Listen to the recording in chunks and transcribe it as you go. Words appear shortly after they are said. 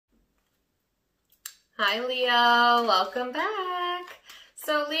Hi Leo, welcome back.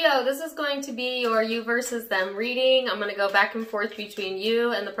 So Leo, this is going to be your you versus them reading. I'm going to go back and forth between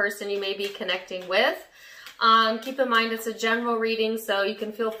you and the person you may be connecting with. Keep in mind it's a general reading, so you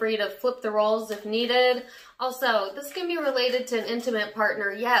can feel free to flip the roles if needed. Also, this can be related to an intimate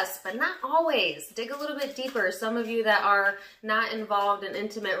partner, yes, but not always. Dig a little bit deeper. Some of you that are not involved in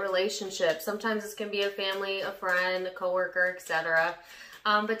intimate relationships, sometimes this can be a family, a friend, a coworker, etc.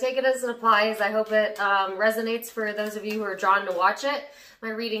 But take it as it applies. I hope it resonates for those of you who are drawn to watch it. My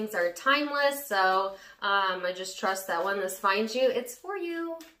readings are timeless, so I just trust that when this finds you, it's for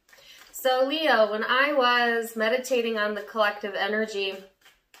you. So Leo, when I was meditating on the collective energy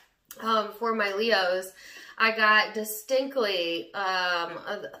for my Leos, I got distinctly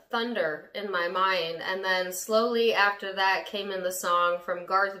thunder in my mind, and then slowly after that came in the song from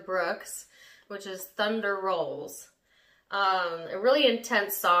Garth Brooks, which is Thunder Rolls. A really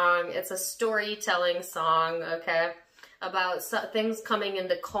intense song. It's a storytelling song, okay, about things coming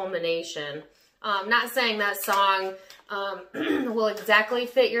into culmination. Not saying that song will exactly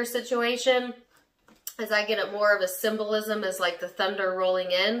fit your situation, as I get it more of a symbolism as like the thunder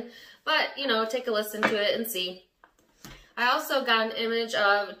rolling in, but you know, take a listen to it and see. I also got an image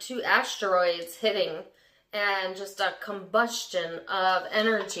of 2 asteroids hitting and just a combustion of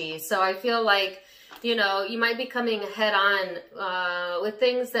energy. So I feel like, you know, you might be coming head on with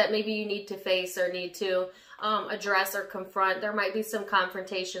things that maybe you need to face or need to address or confront. There might be some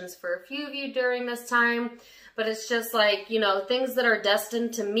confrontations for a few of you during this time, but it's just like, you know, things that are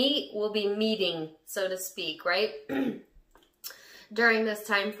destined to meet will be meeting, so to speak, right? During this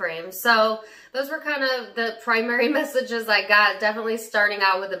time frame. So those were kind of the primary messages I got. Definitely starting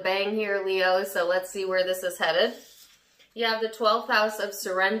out with a bang here, Leo. So let's see where this is headed. You have the 12th house of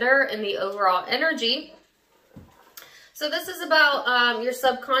surrender in the overall energy. So this is about your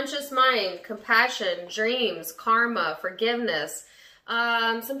subconscious mind, compassion, dreams, karma, forgiveness.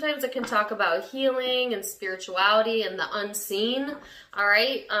 Sometimes it can talk about healing and spirituality and the unseen, all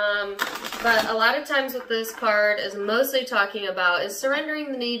right? But a lot of times what this card is mostly talking about is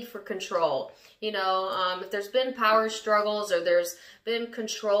surrendering the need for control. You know, if there's been power struggles or there's been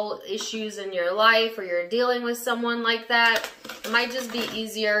control issues in your life or you're dealing with someone like that, it might just be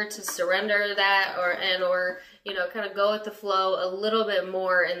easier to surrender that or you know, kind of go with the flow a little bit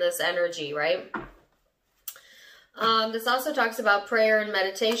more in this energy, right? This also talks about prayer and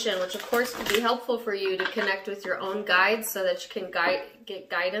meditation, which of course could be helpful for you to connect with your own guides so that you can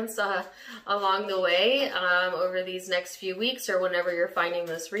get guidance along the way over these next few weeks or whenever you're finding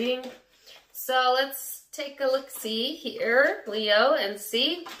this reading. So let's take a look-see here, Leo, and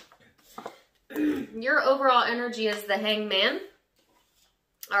see. Your overall energy is the Hangman.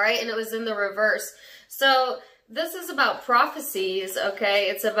 All right, and it was in the reverse. So this is about prophecies, okay?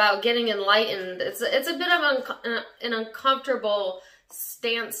 It's about getting enlightened. It's a bit of an uncomfortable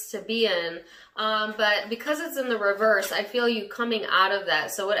stance to be in, but because it's in the reverse, I feel you coming out of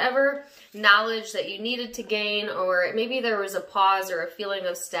that. So whatever knowledge that you needed to gain, or maybe there was a pause or a feeling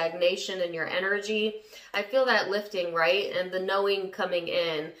of stagnation in your energy, I feel that lifting, right? And the knowing coming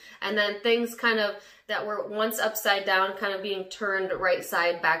in, and then things kind of that were once upside down kind of being turned right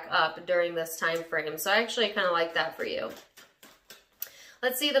side back up during this time frame. So I actually kind of like that for you.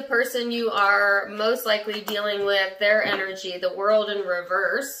 Let's see the person you are most likely dealing with, their energy, the world in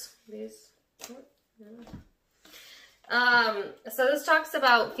reverse. So this talks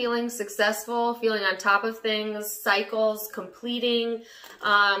about feeling successful, feeling on top of things, cycles, completing.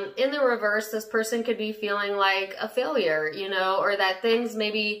 In the reverse, this person could be feeling like a failure, you know, or that things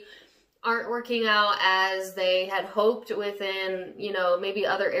maybe aren't working out as they had hoped within, you know, maybe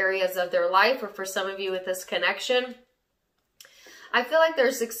other areas of their life, or for some of you with this connection. I feel like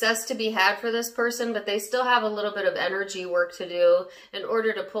there's success to be had for this person, but they still have a little bit of energy work to do in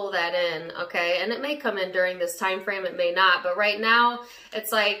order to pull that in, okay? And it may come in during this time frame, it may not, but right now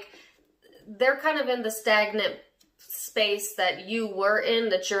it's like they're kind of in the stagnant space that you were in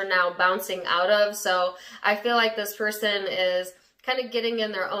that you're now bouncing out of. So I feel like this person is kind of getting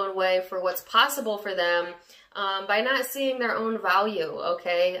in their own way for what's possible for them by not seeing their own value,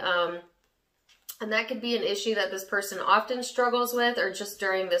 okay? And that could be an issue that this person often struggles with, or just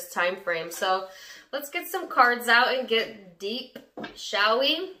during this time frame. So let's get some cards out and get deep, shall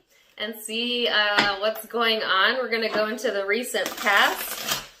we? And see what's going on. We're going to go into the recent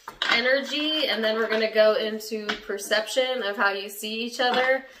past energy, and then we're going to go into perception of how you see each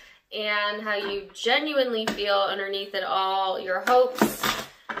other and how you genuinely feel underneath it all, your hopes,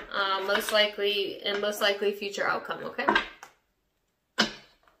 most likely future outcome, okay?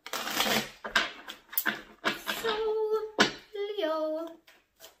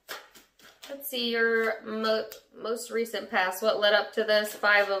 see your most recent past. What led up to this?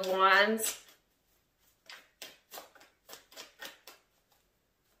 Five of Wands.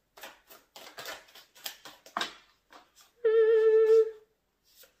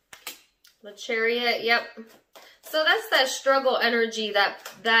 The Chariot, yep. So that's that struggle energy,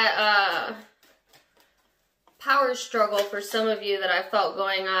 that power struggle for some of you that I felt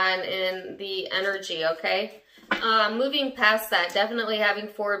going on in the energy, okay? Moving past that, definitely having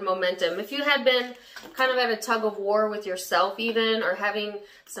forward momentum. If you had been kind of at a tug of war with yourself even, or having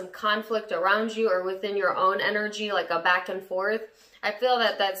some conflict around you or within your own energy, like a back and forth, I feel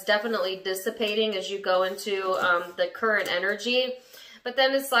that that's definitely dissipating as you go into the current energy. But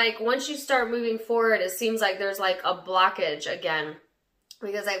then it's like, once you start moving forward, it seems like there's like a blockage again.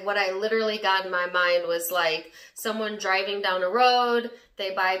 Because what I literally got in my mind was like someone driving down a road,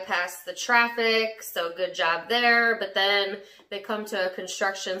 they bypass the traffic, so good job there. But then they come to a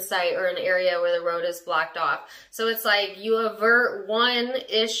construction site or an area where the road is blocked off. So it's like you avert one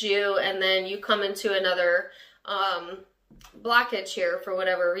issue and then you come into another blockage here for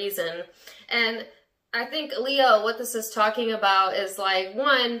whatever reason. And I think, Leo, what this is talking about is like,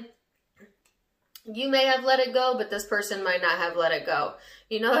 one, you may have let it go, but this person might not have let it go.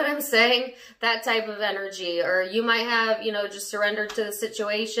 You know what I'm saying? That type of energy. Or you might have, you know, just surrendered to the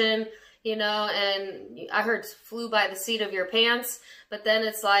situation, you know, and I heard flew by the seat of your pants. But then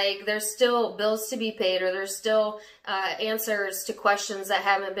it's like there's still bills to be paid, or there's still answers to questions that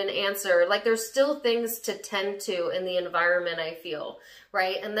haven't been answered. Like there's still things to tend to in the environment, I feel,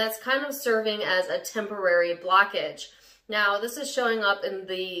 right? And that's kind of serving as a temporary blockage. Now, this is showing up in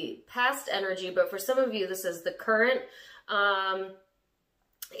the past energy, but for some of you, this is the current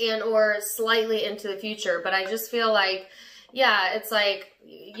and or slightly into the future. But I just feel like, yeah, it's like,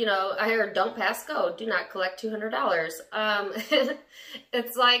 you know, I heard don't pass go, do not collect $200.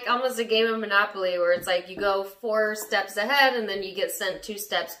 It's like almost a game of Monopoly where it's like you go 4 steps ahead and then you get sent 2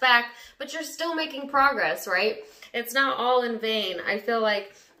 steps back, but you're still making progress, right? It's not all in vain. I feel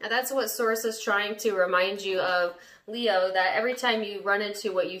like that's what Source is trying to remind you of, Leo, that every time you run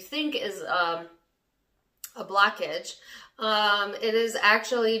into what you think is a blockage, it is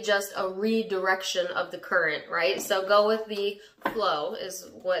actually just a redirection of the current, right? So go with the flow is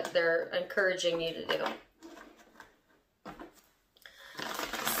what they're encouraging you to do.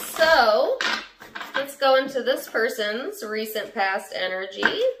 So let's go into this person's recent past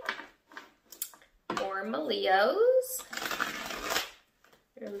energy for my Leos.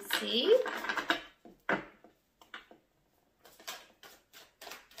 Let's see.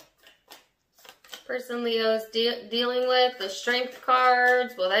 Person Leo's dealing with the Strength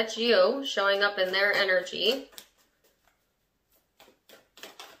cards. Well, that's you showing up in their energy.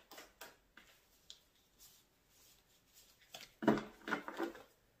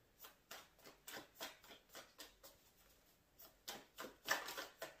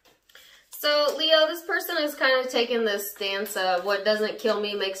 So, Leo, this person is kind of taking this stance of what doesn't kill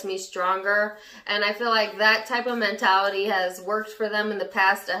me makes me stronger. And I feel like that type of mentality has worked for them in the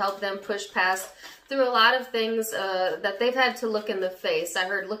past to help them push past through a lot of things that they've had to look in the face. I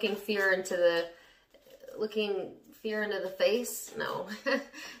heard looking fear into the face. No.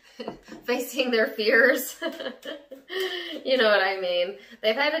 Facing their fears. You know what I mean?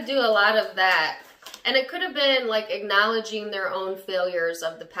 They've had to do a lot of that. And it could have been like acknowledging their own failures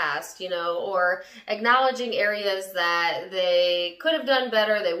of the past, you know, or acknowledging areas that they could have done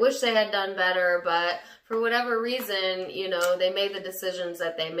better, they wish they had done better, but for whatever reason, you know, they made the decisions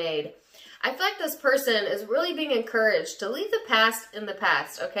that they made. I feel like this person is really being encouraged to leave the past in the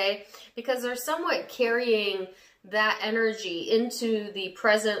past, okay? Because they're somewhat carrying that energy into the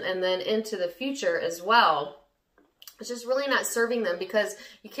present and then into the future as well. It's just really not serving them because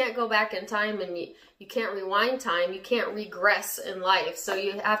you can't go back in time and you can't rewind time. You can't regress in life. So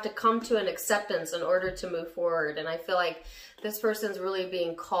you have to come to an acceptance in order to move forward. And I feel like this person's really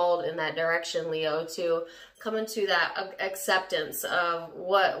being called in that direction, Leo, to come into that acceptance of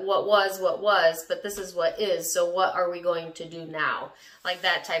what was, but this is what is. So what are we going to do now? Like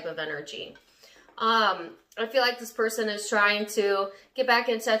that type of energy. I feel like this person is trying to get back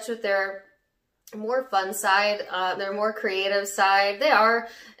in touch with their more fun side, their more creative side. They are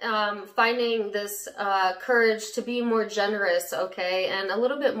finding this courage to be more generous, okay, and a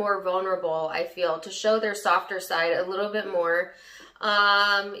little bit more vulnerable, I feel, to show their softer side a little bit more,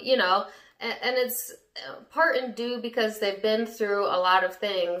 you know, and it's part and due because they've been through a lot of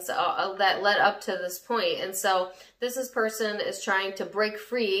things that led up to this point. And so this person is trying to break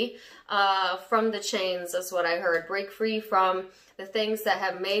free from the chains, is what I heard. Break free from the things that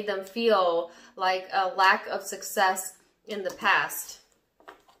have made them feel like a lack of success in the past.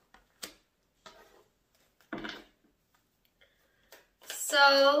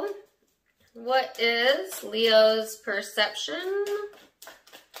 So, what is Leo's perception?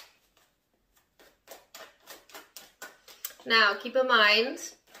 Now, keep in mind,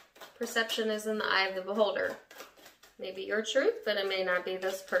 perception is in the eye of the beholder. Maybe your truth, but it may not be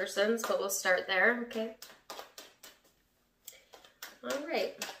this person's, but we'll start there, okay? All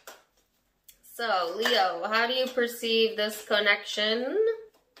right. So, Leo, how do you perceive this connection?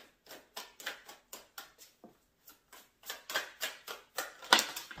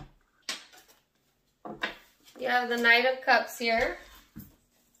 You have the Knight of Cups here.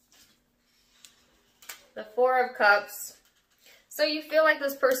 The Four of Cups. So you feel like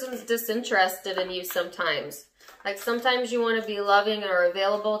this person's disinterested in you sometimes. Like sometimes you want to be loving or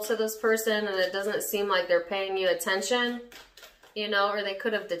available to this person and it doesn't seem like they're paying you attention, you know, or they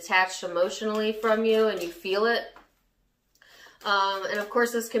could have detached emotionally from you and you feel it. And of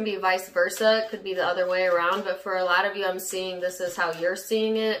course this can be vice versa. It could be the other way around, but for a lot of you, I'm seeing this is how you're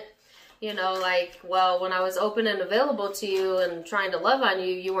seeing it. You know, like, well, when I was open and available to you and trying to love on you,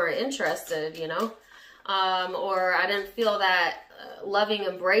 you weren't interested, you know? Or I didn't feel that loving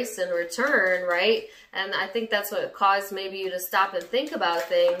embrace in return, right? And I think that's what caused maybe you to stop and think about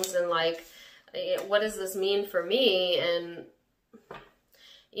things and like, what does this mean for me? And,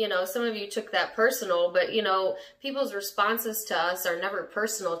 you know, some of you took that personal, but, you know, people's responses to us are never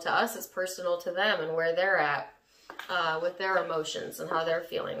personal to us. It's personal to them and where they're at with their emotions and how they're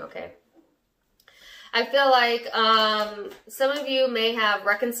feeling, okay? I feel like some of you may have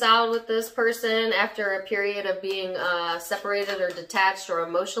reconciled with this person after a period of being separated or detached or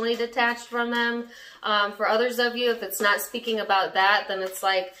emotionally detached from them. For others of you, if it's not speaking about that, then it's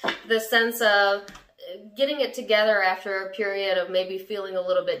like the sense of getting it together after a period of maybe feeling a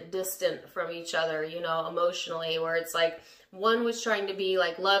little bit distant from each other, you know, emotionally, where it's like one was trying to be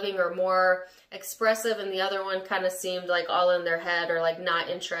like loving or more expressive and the other one kind of seemed like all in their head or like not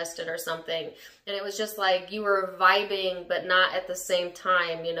interested or something. And it was just like you were vibing but not at the same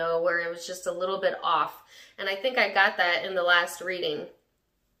time, you know, where it was just a little bit off. And I think I got that in the last reading.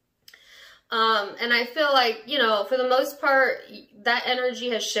 And I feel like, you know, for the most part, that energy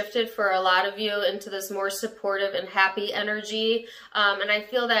has shifted for a lot of you into this more supportive and happy energy. And I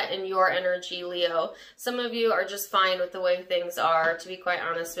feel that in your energy, Leo. Some of you are just fine with the way things are, to be quite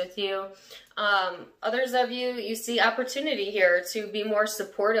honest with you. Others of you, you see opportunity here to be more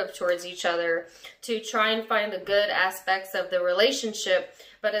supportive towards each other, to try and find the good aspects of the relationship.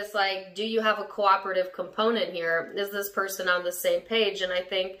 But it's like, do you have a cooperative component here? Is this person on the same page? And I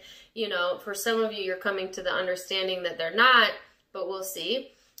think, you know, for some of you, you're coming to the understanding that they're not, but we'll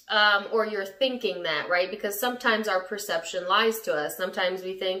see. Or you're thinking that, right? Because sometimes our perception lies to us. Sometimes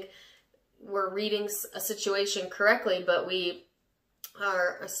we think we're reading a situation correctly, but we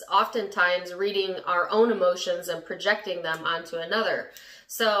are oftentimes reading our own emotions and projecting them onto another.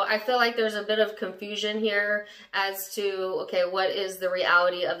 So I feel like there's a bit of confusion here as to, okay, what is the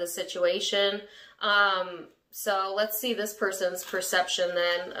reality of the situation? So let's see this person's perception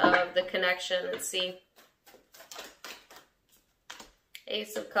then of the connection and see.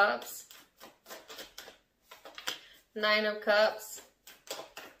 Ace of Cups. Nine of Cups.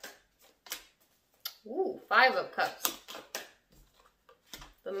 Ooh, Five of Cups.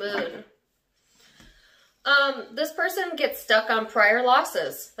 The Moon. This person gets stuck on prior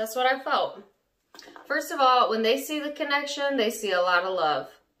losses. That's what I felt. First of all, when they see the connection, they see a lot of love.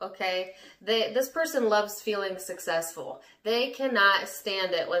 Okay, this person loves feeling successful. They cannot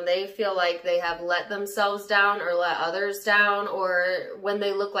stand it when they feel like they have let themselves down or let others down, or when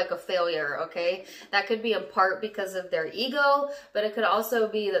they look like a failure, okay? That could be in part because of their ego, but it could also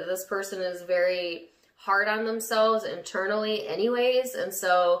be that this person is very hard on themselves internally anyways, and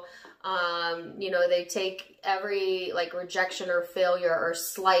so you know, they take every like rejection or failure or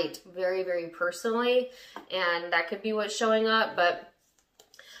slight very, very personally, and that could be what's showing up. But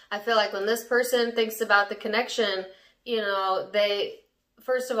I feel like when this person thinks about the connection, you know,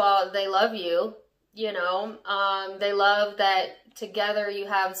 first of all, they love you, you know, they love that together you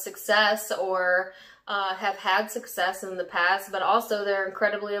have success or have had success in the past, but also they're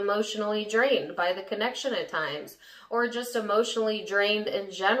incredibly emotionally drained by the connection at times, or just emotionally drained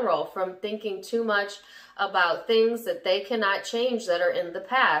in general from thinking too much about things that they cannot change that are in the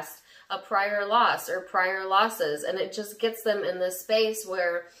past, a prior loss or prior losses. And it just gets them in this space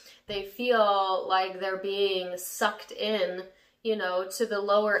where they feel like they're being sucked in, you know, to the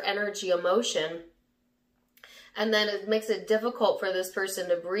lower energy emotion. And then it makes it difficult for this person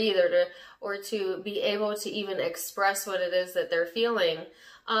to breathe or to be able to even express what it is that they're feeling.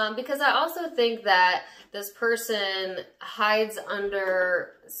 Because I also think that this person hides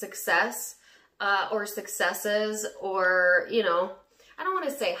under success or successes, or, you know, I don't want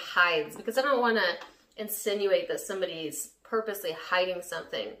to say hides, because I don't want to insinuate that somebody's purposely hiding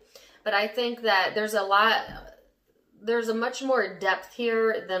something. But I think that there's a much more depth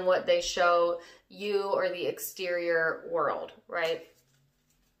here than what they show you or the exterior world, right?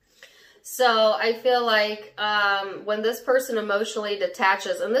 So I feel like when this person emotionally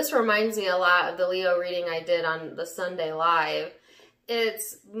detaches, and this reminds me a lot of the Leo reading I did on the Sunday Live,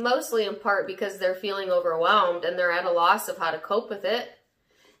 it's mostly in part because they're feeling overwhelmed and they're at a loss of how to cope with it.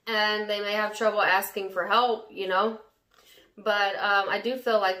 And they may have trouble asking for help, you know. But I do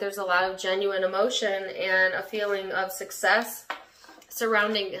feel like there's a lot of genuine emotion and a feeling of success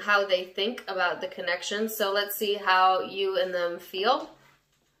surrounding how they think about the connection. So let's see how you and them feel.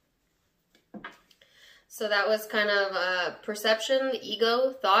 So that was kind of perception,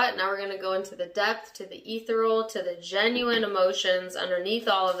 ego, thought. Now we're going to go into the depth, to the ethereal, to the genuine emotions underneath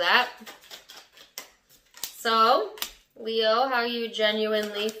all of that. So, Leo, how are you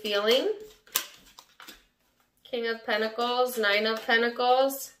genuinely feeling? King of Pentacles, Nine of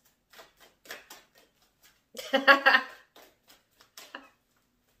Pentacles. Okay,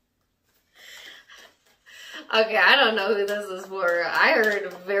 I don't know who this is for. I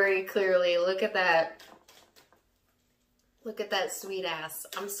heard very clearly, look at that. Look at that sweet ass.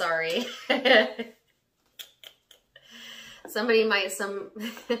 I'm sorry. Somebody might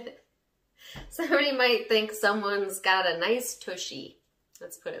think someone's got a nice tushy.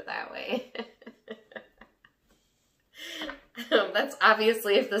 Let's put it that way. That's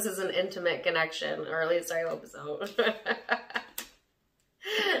obviously if this is an intimate connection, or at least I hope so.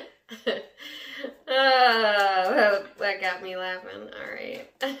 That got me laughing. All right.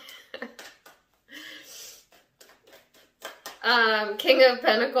 King of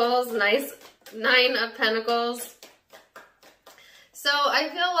Pentacles, nice. Nine of Pentacles. So I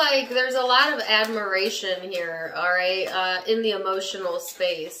feel like there's a lot of admiration here, all right, in the emotional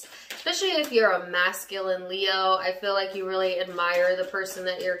space. Especially if you're a masculine Leo, I feel like you really admire the person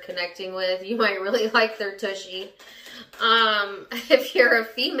that you're connecting with. You might really like their tushy. If you're a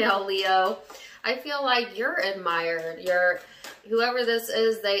female Leo, I feel like you're admired. Whoever this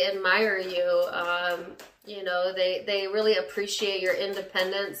is, they admire you. You know, they really appreciate your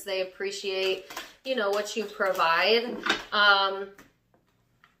independence. They appreciate, you know, what you provide.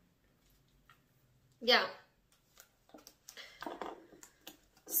 Yeah.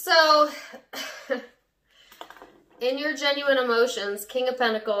 So, in your genuine emotions, King of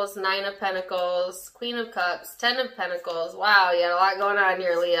Pentacles, Nine of Pentacles, Queen of Cups, Ten of Pentacles. Wow, you had a lot going on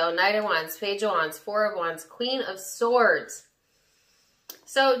here, Leo. Knight of Wands, Page of Wands, Four of Wands, Queen of Swords.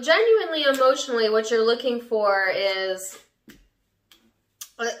 So, genuinely emotionally, what you're looking for is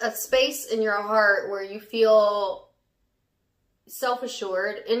a space in your heart where you feel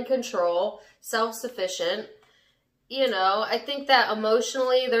self-assured, in control, self-sufficient. You know, I think that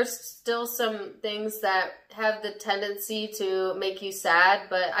emotionally there's still some things that have the tendency to make you sad,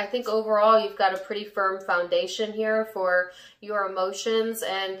 but I think overall you've got a pretty firm foundation here for your emotions,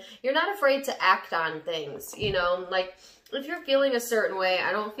 and you're not afraid to act on things. You know, like if you're feeling a certain way,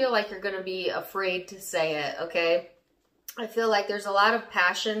 I don't feel like you're going to be afraid to say it, okay? I feel like there's a lot of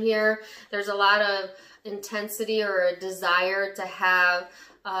passion here. There's a lot of intensity or a desire to have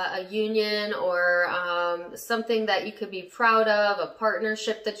a union or something that you could be proud of, a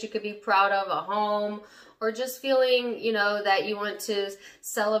partnership that you could be proud of, a home, or just feeling, you know, that you want to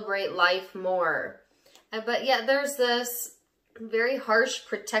celebrate life more. But yeah, there's this very harsh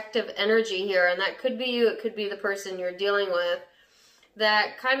protective energy here, and that could be you, it could be the person you're dealing with,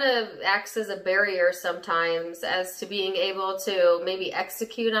 that kind of acts as a barrier sometimes as to being able to maybe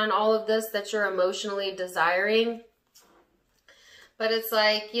execute on all of this that you're emotionally desiring. But it's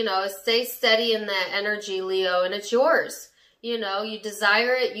like, you know, stay steady in that energy, Leo, and it's yours. You know, you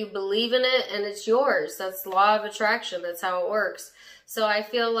desire it, you believe in it, and it's yours. That's the law of attraction. That's how it works. So I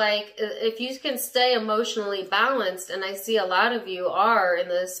feel like if you can stay emotionally balanced, and I see a lot of you are in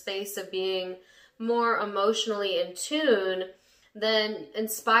the space of being more emotionally in tune, then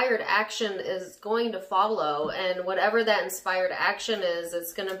inspired action is going to follow. And whatever that inspired action is,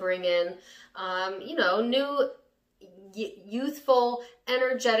 it's going to bring in, you know, new youthful,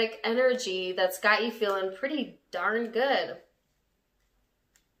 energetic energy that's got you feeling pretty darn good.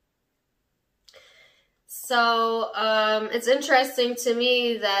 So it's interesting to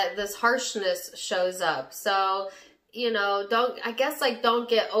me that this harshness shows up. So, you know, I guess don't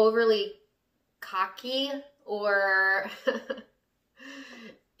get overly cocky or,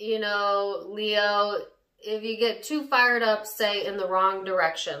 you know, Leo, if you get too fired up, say in the wrong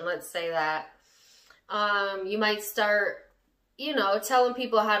direction, let's say that. You might start, you know, telling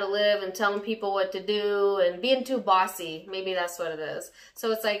people how to live and telling people what to do and being too bossy. Maybe that's what it is.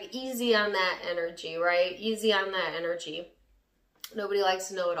 So it's like easy on that energy, right? Easy on that energy. Nobody likes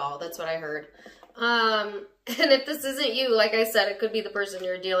to know it all. That's what I heard. And if this isn't you, like I said, it could be the person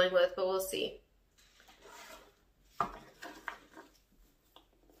you're dealing with, but we'll see.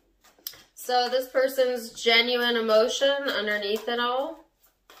 So this person's genuine emotion underneath it all.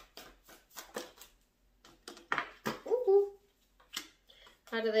 Ooh.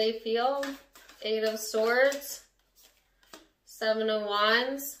 How do they feel? 8 of Swords, 7 of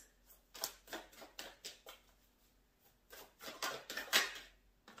Wands.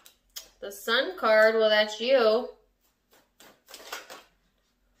 The Sun card, well, that's you.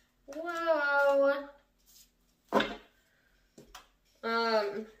 Whoa.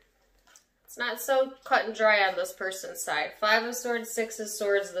 It's not so cut and dry on this person's side. 5 of Swords, 6 of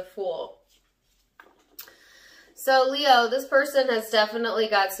Swords, the Fool. So, Leo, this person has definitely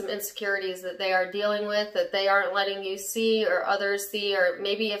got some insecurities that they are dealing with, that they aren't letting you see or others see, or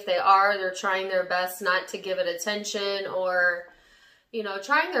maybe if they are, they're trying their best not to give it attention, or, you know,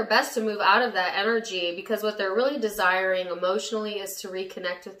 trying their best to move out of that energy, because what they're really desiring emotionally is to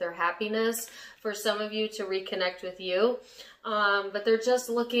reconnect with their happiness. For some of you, to reconnect with you. But they're just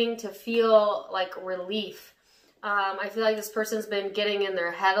looking to feel like relief. I feel like this person's been getting in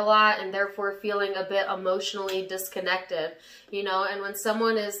their head a lot and therefore feeling a bit emotionally disconnected, you know, and when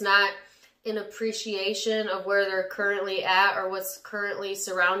someone is not in appreciation of where they're currently at or what's currently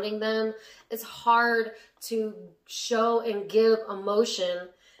surrounding them, it's hard to show and give emotion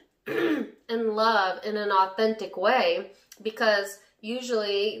and love in an authentic way, because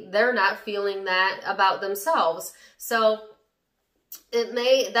usually they're not feeling that about themselves. So that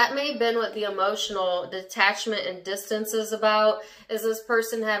may have been what the emotional detachment and distance is about, is this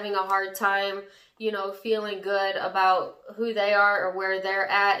person having a hard time, you know, feeling good about who they are or where they're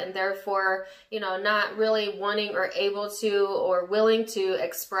at, and therefore, you know, not really wanting or able to or willing to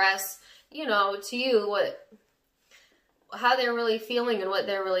express, you know, to you how they're really feeling and what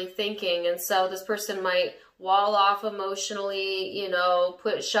they're really thinking. And so this person might wall off emotionally, you know,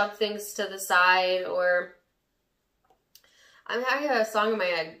 shove things to the side, or I have a song in my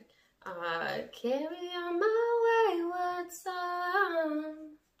head. Carry on my wayward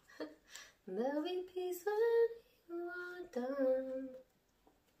son. There'll be peace when you are done.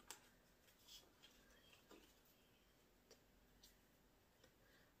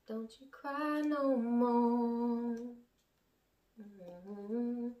 Don't you cry no more.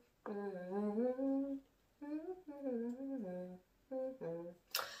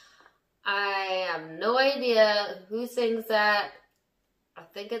 I have no idea who sings that. I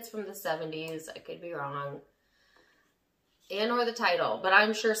think it's from the 70s. I could be wrong. And or the title, but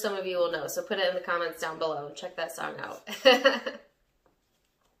I'm sure some of you will know. So put it in the comments down below and check that song out.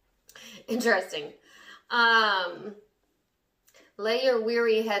 Interesting. Lay your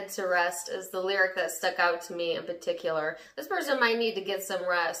weary head to rest is the lyric that stuck out to me in particular. This person might need to get some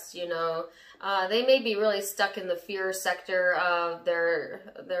rest, you know. They may be really stuck in the fear sector of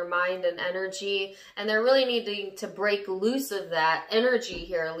their mind and energy, and they're really needing to break loose of that energy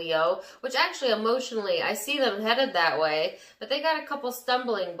here, Leo, which actually emotionally, I see them headed that way, but they got a couple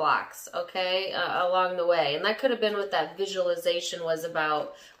stumbling blocks, okay, along the way. And that could have been what that visualization was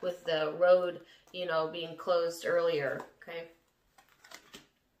about with the road, you know, being closed earlier, okay.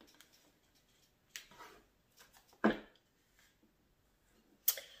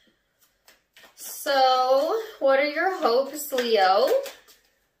 So, what are your hopes, Leo?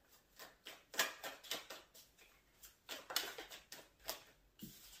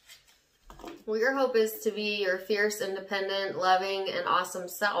 Well, your hope is to be your fierce, independent, loving, and awesome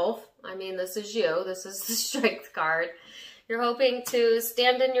self. I mean, this is you. This is the Strength card. You're hoping to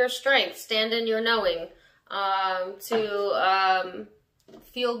stand in your strength, stand in your knowing, to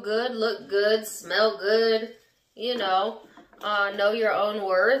feel good, look good, smell good, you know your own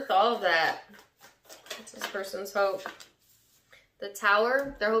worth, all of that. That's this person's hope. The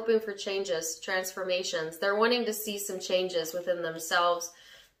Tower, they're hoping for changes, transformations. They're wanting to see some changes within themselves,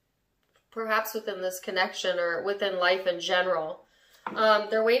 perhaps within this connection or within life in general.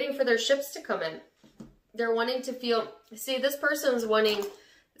 They're waiting for their ships to come in. They're wanting to feel, see, this person's wanting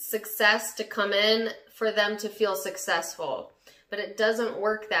success to come in for them to feel successful, but it doesn't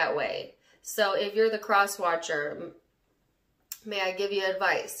work that way. So if you're the cross watcher, may I give you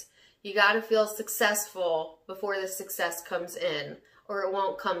advice? You got to feel successful before the success comes in, or it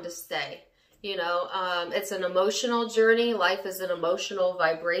won't come to stay. You know, it's an emotional journey. Life is an emotional,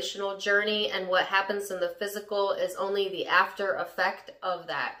 vibrational journey. And what happens in the physical is only the after effect of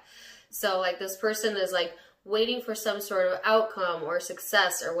that. So like this person is like waiting for some sort of outcome or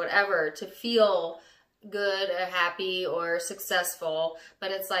success or whatever to feel good or happy or successful, but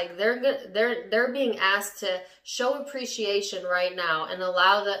it's like they're being asked to show appreciation right now and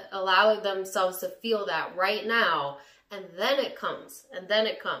allow themselves to feel that right now, and then it comes, and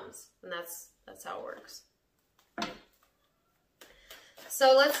that's how it works.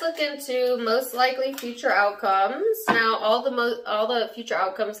 So let's look into most likely future outcomes. Now, all the future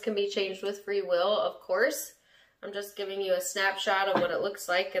outcomes can be changed with free will, of course. I'm just giving you a snapshot of what it looks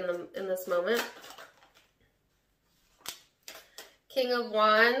like in this moment. King of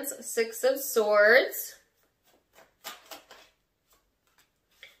Wands, Six of Swords,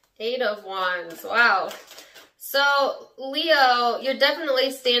 Eight of Wands. Wow. So, Leo, you're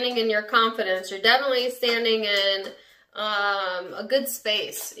definitely standing in your confidence. You're definitely standing in a good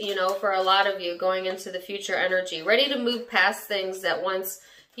space, you know, for a lot of you going into the future energy. Ready to move past things that once,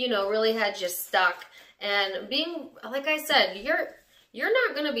 you know, really had you stuck. And being, like I said, you're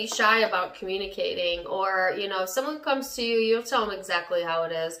not going to be shy about communicating, or, you know, if someone comes to you, you'll tell them exactly how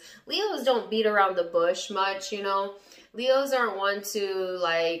it is. Leos don't beat around the bush much, you know. Leos aren't one to,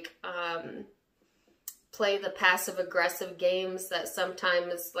 like, play the passive-aggressive games that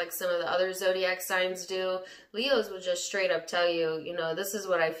sometimes, like, some of the other zodiac signs do. Leos will just straight up tell you, you know, this is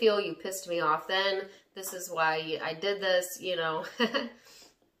what I feel, you pissed me off then, this is why I did this, you know.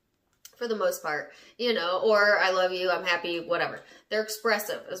 For the most part, you know, or I love you, I'm happy, whatever. They're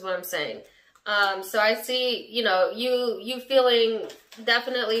expressive is what I'm saying. So I see, you know, you feeling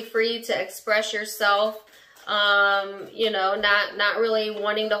definitely free to express yourself, you know, not really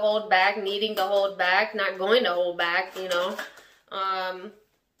wanting to hold back, needing to hold back, not going to hold back, you know.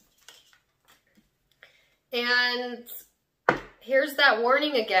 And here's that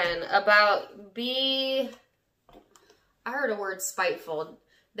warning again about I heard a word spiteful.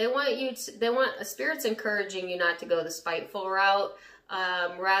 They want spirits encouraging you not to go the spiteful route,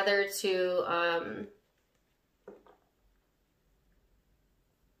 rather to,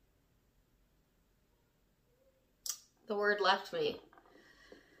 the word left me.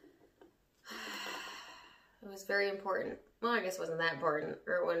 It was very important. Well, I guess it wasn't that important,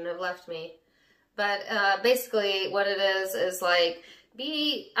 or it wouldn't have left me. But, basically what it is like,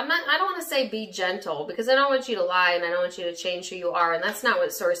 I don't want to say be gentle, because I don't want you to lie and I don't want you to change who you are. And that's not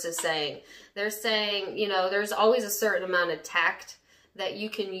what Source is saying. They're saying, you know, there's always a certain amount of tact that you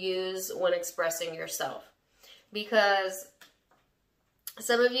can use when expressing yourself. Because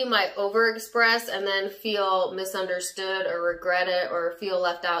some of you might overexpress and then feel misunderstood or regret it or feel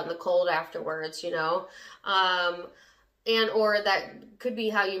left out in the cold afterwards, you know. Or that could be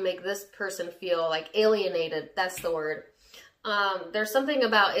how you make this person feel, like alienated. That's the word. There's something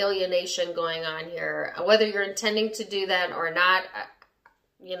about alienation going on here. Whether you're intending to do that or not,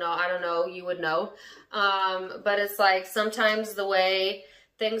 you know, I don't know, you would know. But it's like sometimes the way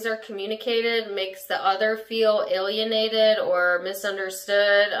things are communicated makes the other feel alienated or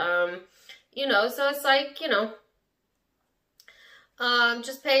misunderstood. You know, so it's like, you know,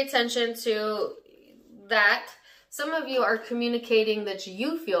 just pay attention to that. Some of you are communicating that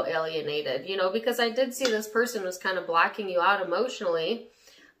you feel alienated, you know, because I did see this person was kind of blocking you out emotionally.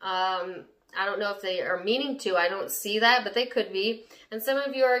 I don't know if they are meaning to. I don't see that, but they could be. And some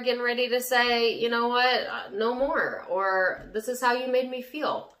of you are getting ready to say, you know what, no more. Or this is how you made me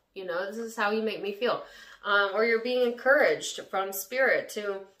feel. You know, this is how you make me feel. Or you're being encouraged from spirit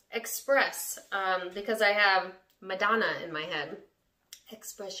to express. Because I have Madonna in my head.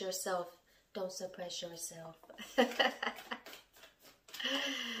 Express yourself. Don't suppress yourself.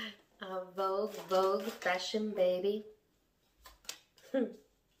 Vogue, Vogue, fashion, baby.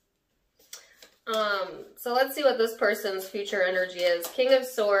 So let's see what this person's future energy is. King of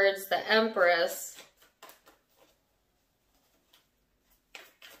Swords, the Empress.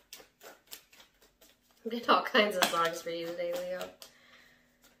 I'm getting all kinds of songs for you today, Leo.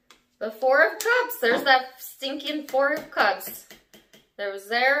 The Four of Cups. There's that stinking Four of Cups. There was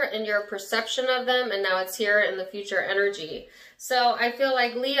there in your perception of them, and now it's here in the future energy. So I feel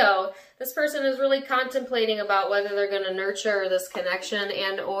like, Leo, this person is really contemplating about whether they're going to nurture this connection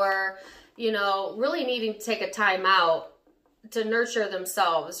and or, you know, really needing to take a time out to nurture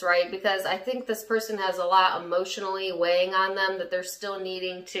themselves, right? Because I think this person has a lot emotionally weighing on them that they're still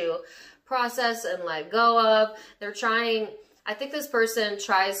needing to process and let go of. They're trying... I think this person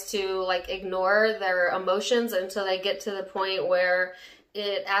tries to like ignore their emotions until they get to the point where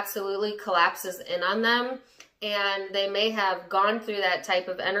it absolutely collapses in on them. And they may have gone through that type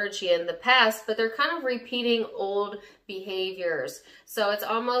of energy in the past, but they're kind of repeating old behaviors. So it's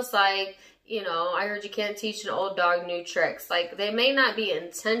almost like, you know, I heard you can't teach an old dog new tricks. Like they may not be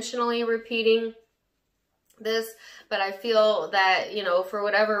intentionally repeating this, but I feel that, you know, for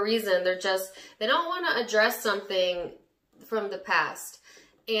whatever reason, they don't want to address something from the past.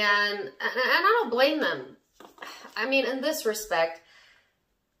 And I don't blame them. I mean, in this respect,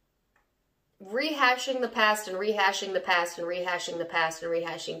 rehashing the past and rehashing the past and rehashing the past and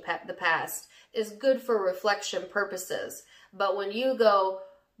rehashing the past is good for reflection purposes. But when you go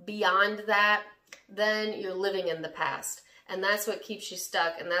beyond that, then you're living in the past. And that's what keeps you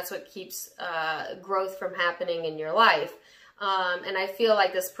stuck, and that's what keeps growth from happening in your life. And I feel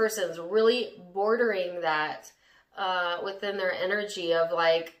like this person's really bordering that within their energy of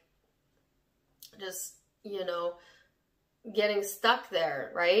like, just, you know, getting stuck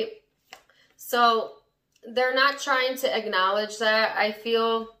there, right? So they're not trying to acknowledge that, I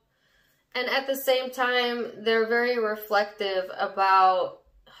feel. And at the same time, they're very reflective about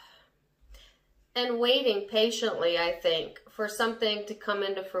and waiting patiently, I think, for something to come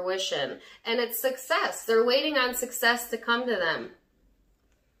into fruition. And it's success. They're waiting on success to come to them.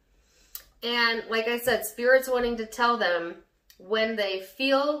 And like I said, Spirit's wanting to tell them when they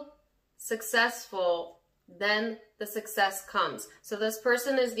feel successful, then the success comes. So this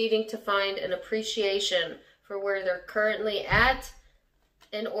person is needing to find an appreciation for where they're currently at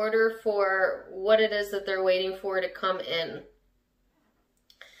in order for what it is that they're waiting for to come in.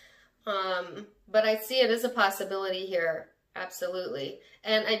 But I see it as a possibility here, absolutely.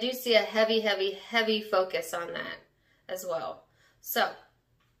 And I do see a heavy, heavy, heavy focus on that as well. So,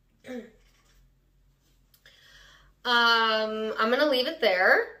 I'm going to leave it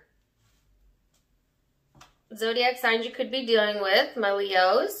there. Zodiac signs you could be dealing with, my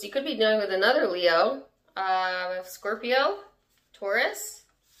Leos. You could be dealing with another Leo. Scorpio, Taurus,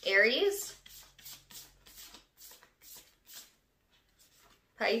 Aries,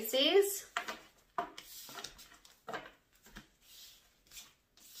 Pisces,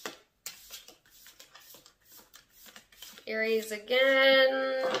 Aries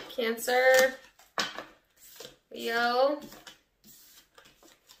again, Cancer, Leo,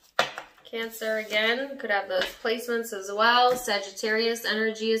 Cancer again. Could have those placements as well. Sagittarius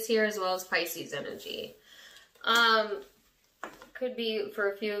energy is here as well as Pisces energy. Could be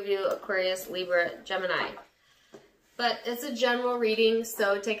for a few of you Aquarius, Libra, Gemini. But it's a general reading,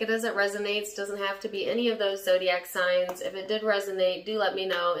 so take it as it resonates. Doesn't have to be any of those zodiac signs. If it did resonate, do let me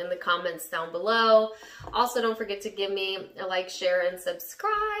know in the comments down below. Also, don't forget to give me a like, share, and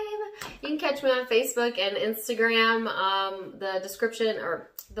subscribe. You can catch me on Facebook and Instagram. The description,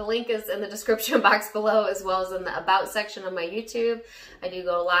 or the link is in the description box below, as well as in the About section of my YouTube. I do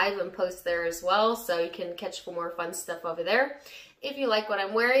go live and post there as well, so you can catch more fun stuff over there. If you like what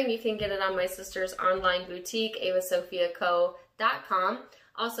I'm wearing, you can get it on my sister's online boutique, avasophiaco.com.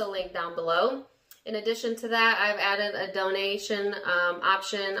 Also linked down below. In addition to that, I've added a donation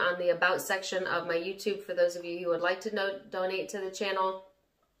option on the About section of my YouTube for those of you who would like to donate to the channel.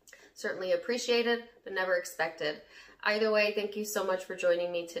 Certainly appreciated, but never expected. Either way, thank you so much for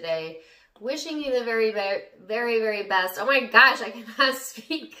joining me today. Wishing you the very, very, very, very best. Oh my gosh, I cannot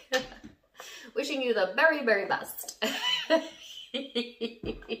speak. Wishing you the very, very best.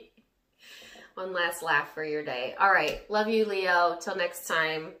 One last laugh for your day. All right. Love you, Leo. Till next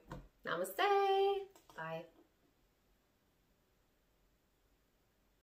time. Namaste. Bye.